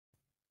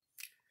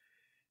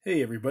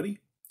Hey everybody,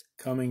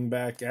 coming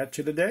back at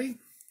you today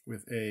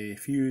with a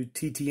few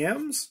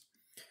TTMs,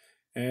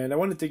 and I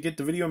wanted to get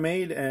the video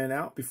made and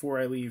out before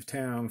I leave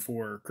town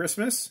for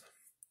Christmas.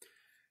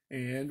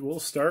 And we'll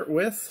start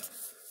with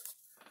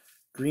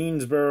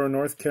Greensboro,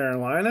 North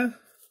Carolina,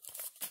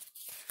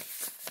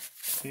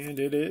 and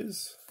it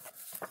is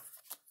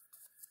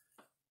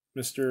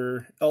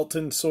Mr.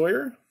 Elton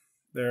Sawyer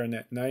there in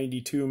that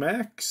 92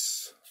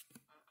 Max.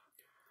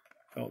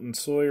 Elton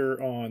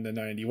Sawyer on the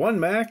 91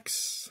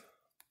 Max.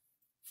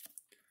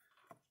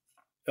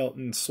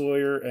 Elton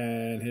Sawyer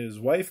and his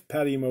wife,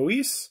 Patty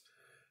Moise,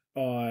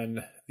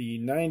 on the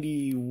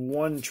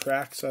 91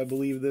 tracks, I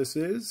believe this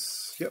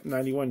is. Yep,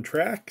 91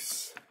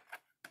 tracks.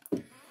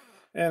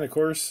 And, of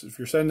course, if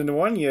you're sending to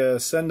one, you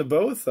send to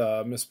both.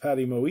 Miss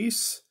Patty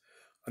Moise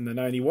on the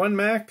 91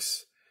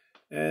 Max,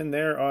 and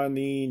they're on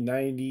the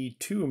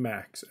 92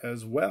 Max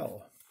as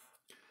well.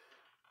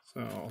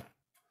 So,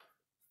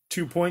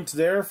 2 points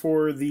there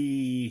for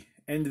the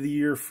end of the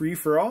year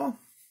free-for-all.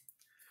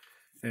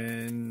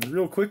 And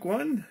real quick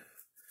one.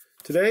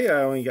 Today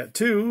I only got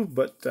two,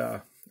 but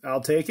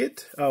I'll take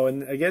it. Oh,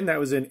 and again, that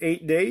was in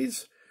 8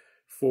 days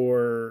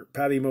for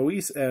Patty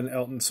Moise and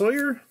Elton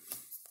Sawyer.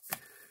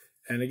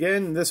 And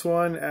again, this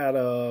one out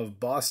of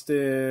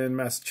Boston,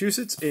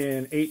 Massachusetts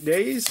in 8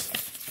 days.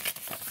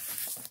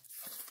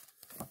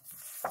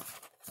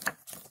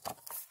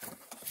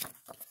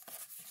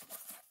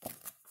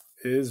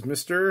 Is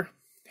Mr.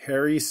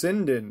 Harry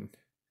Sinden.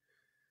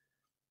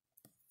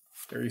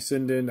 Harry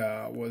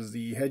Sinden was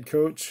the head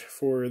coach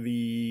for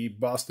the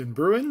Boston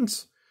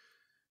Bruins.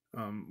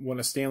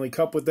 Won a Stanley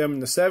Cup with them in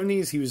the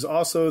 70s. He was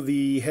also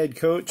the head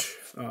coach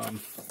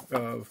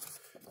of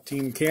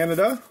Team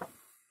Canada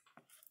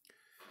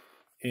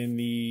in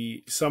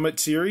the Summit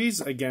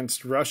Series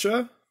against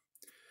Russia.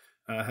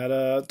 Had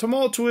a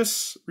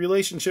tumultuous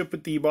relationship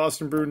with the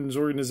Boston Bruins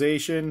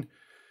organization,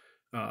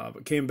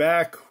 but came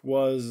back,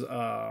 was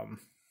a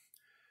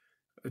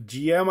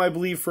GM, I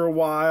believe, for a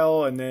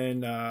while, and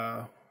then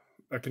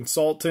a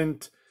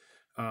consultant.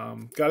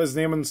 Got his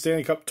name on the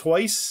Stanley Cup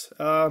twice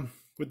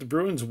with the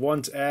Bruins,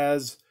 once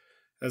as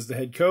the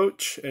head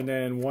coach, and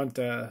then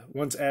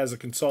once as a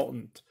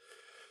consultant.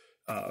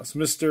 So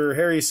Mr.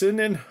 Harry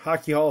Sinden,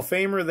 Hockey Hall of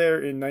Famer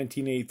there in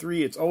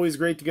 1983. It's always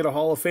great to get a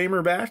Hall of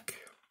Famer back.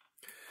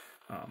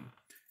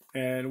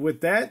 And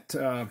with that,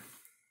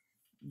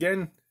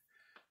 again,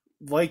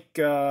 hit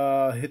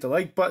the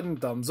like button,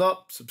 thumbs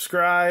up,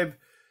 subscribe,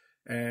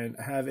 and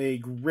have a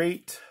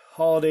great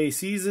holiday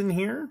season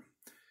here.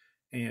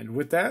 And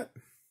with that,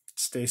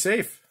 stay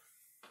safe.